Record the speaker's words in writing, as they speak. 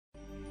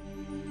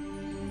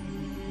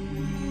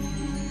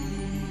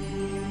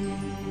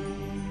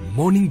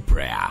Morning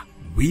Prayer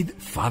with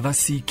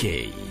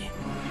FatherCK.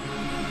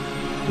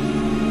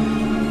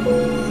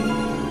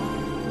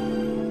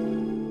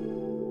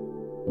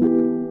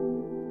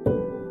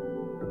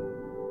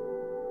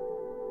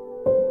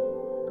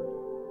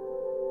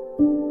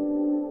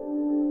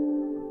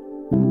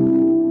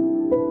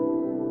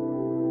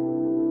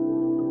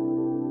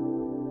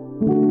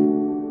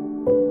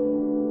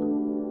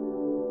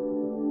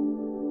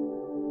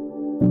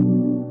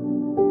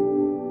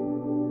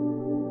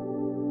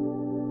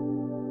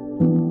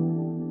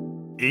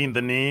 In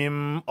the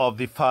name of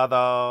the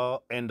Father,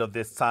 and of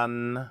the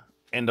Son,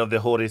 and of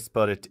the Holy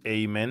Spirit,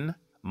 amen.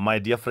 My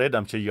dear friend,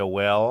 I'm sure you're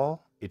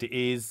well. It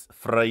is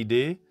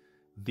Friday,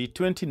 the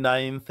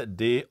 29th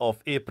day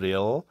of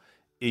April,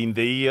 in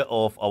the year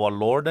of our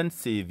Lord and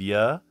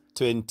Savior,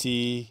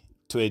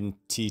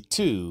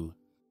 2022.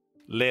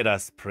 Let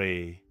us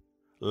pray.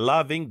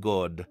 Loving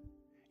God,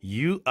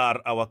 you are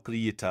our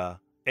Creator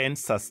and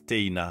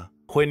Sustainer.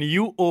 When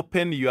you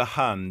open your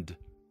hand,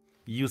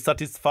 you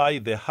satisfy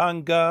the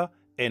hunger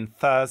and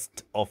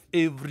thirst of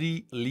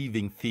every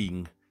living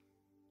thing.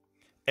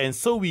 And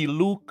so we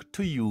look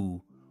to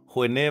you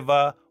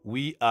whenever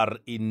we are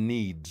in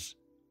need,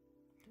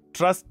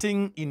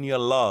 trusting in your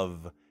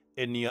love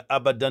and your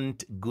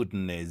abundant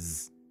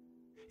goodness.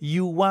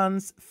 You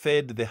once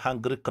fed the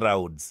hungry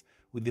crowds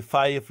with the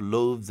 5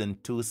 loaves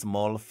and 2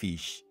 small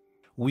fish.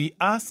 We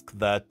ask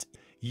that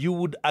you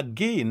would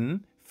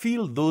again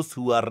fill those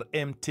who are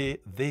empty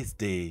this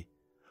day.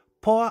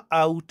 Pour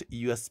out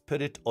your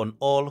Spirit on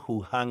all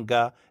who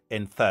hunger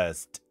and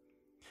thirst.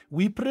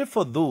 We pray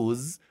for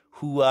those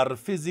who are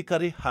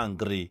physically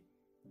hungry,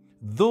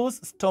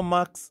 those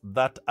stomachs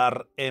that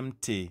are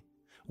empty.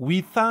 We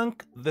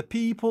thank the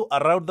people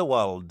around the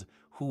world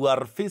who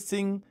are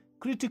facing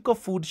critical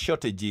food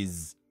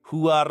shortages,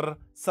 who are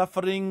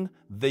suffering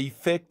the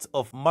effects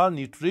of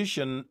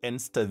malnutrition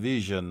and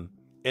starvation,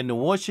 and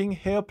watching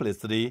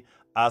helplessly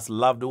as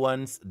loved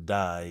ones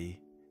die.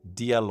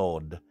 Dear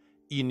Lord,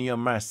 in your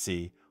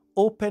mercy,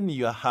 open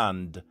your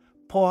hand,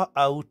 pour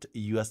out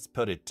your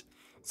Spirit,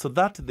 so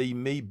that they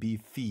may be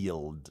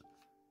filled.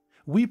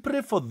 We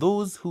pray for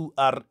those who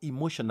are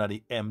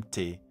emotionally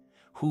empty,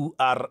 who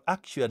are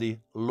actually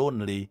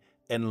lonely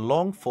and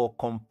long for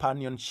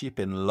companionship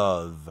and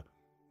love,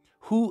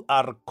 who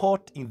are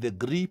caught in the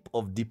grip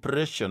of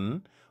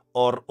depression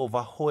or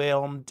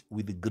overwhelmed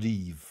with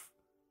grief.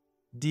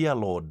 Dear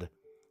Lord,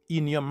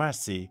 in your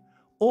mercy,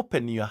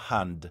 open your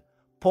hand,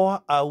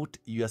 pour out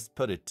your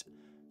Spirit,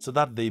 so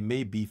that they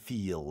may be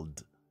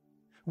filled.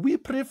 We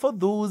pray for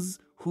those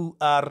who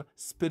are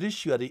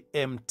spiritually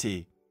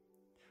empty,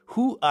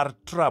 who are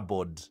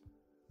troubled,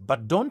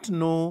 but don't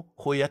know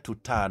where to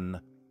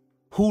turn,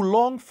 who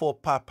long for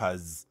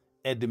purpose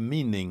and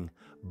meaning,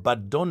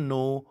 but don't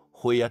know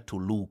where to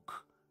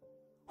look,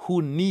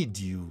 who need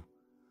you,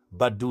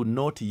 but do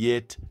not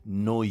yet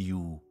know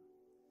you.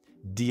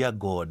 Dear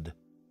God,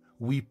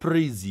 we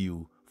praise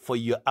you for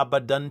your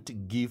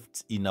abundant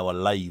gifts in our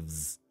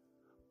lives.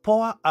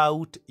 Pour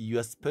out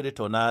your Spirit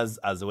on us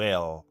as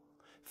well.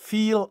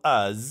 Fill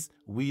us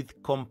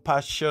with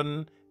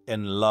compassion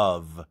and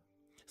love,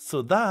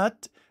 so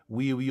that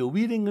we will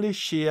willingly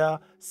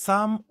share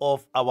some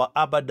of our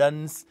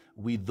abundance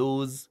with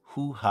those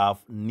who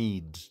have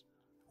need.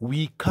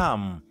 We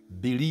come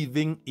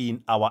believing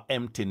in our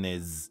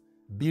emptiness,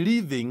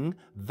 believing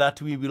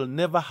that we will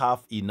never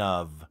have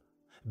enough,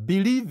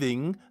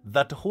 believing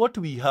that what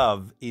we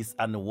have is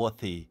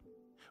unworthy.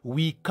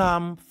 We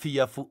come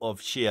fearful of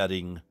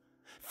sharing,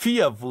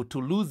 fearful to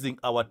losing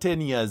our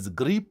 10 years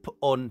grip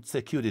on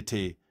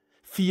security,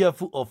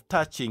 fearful of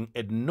touching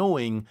and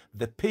knowing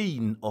the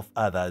pain of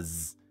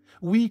others.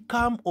 We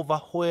come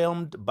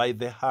overwhelmed by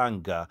the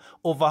hunger,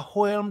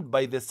 overwhelmed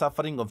by the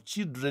suffering of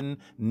children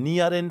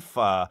near and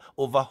far,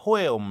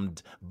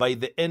 overwhelmed by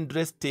the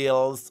endless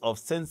tales of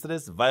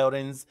senseless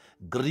violence,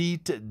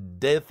 greed,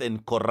 death,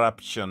 and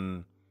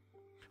corruption.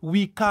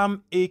 We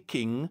come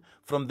aching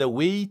from the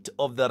weight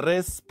of the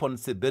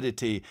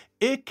responsibility,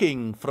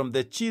 aching from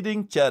the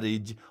chilling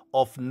charge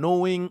of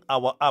knowing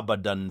our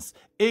abundance,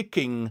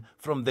 aching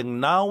from the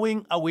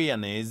gnawing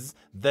awareness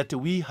that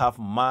we have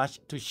much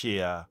to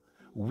share.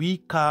 We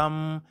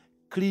come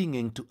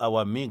clinging to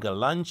our meager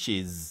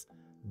lunches.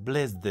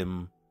 Bless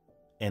them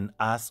and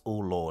us, O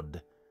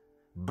Lord.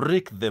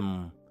 Break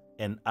them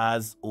and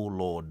us, O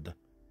Lord.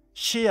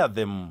 Share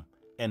them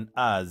and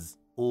us,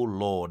 O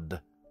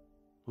Lord.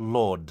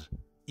 Lord,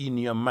 in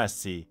your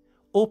mercy,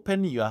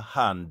 open your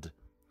hand,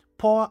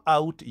 pour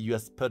out your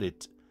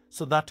Spirit,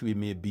 so that we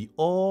may be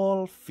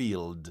all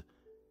filled.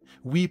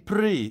 We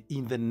pray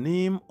in the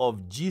name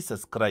of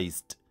Jesus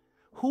Christ,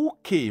 who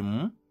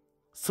came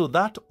so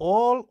that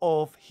all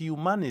of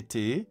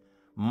humanity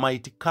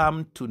might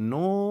come to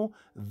know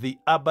the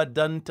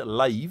abundant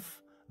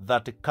life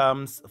that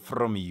comes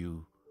from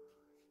you.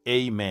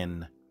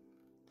 Amen.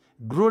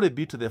 Glory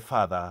be to the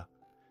Father,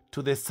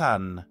 to the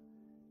Son,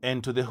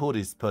 and to the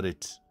Holy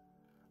Spirit,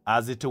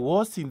 as it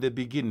was in the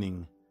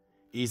beginning,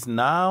 is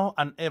now,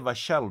 and ever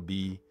shall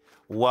be,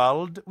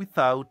 world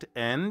without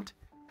end.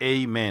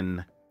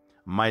 Amen.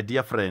 My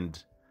dear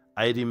friend,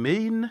 I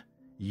remain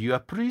your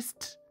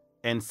priest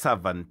and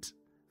servant,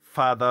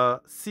 Father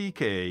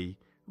CK,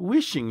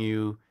 wishing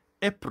you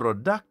a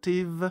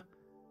productive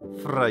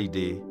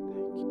Friday.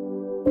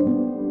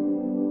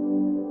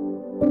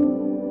 Thank you.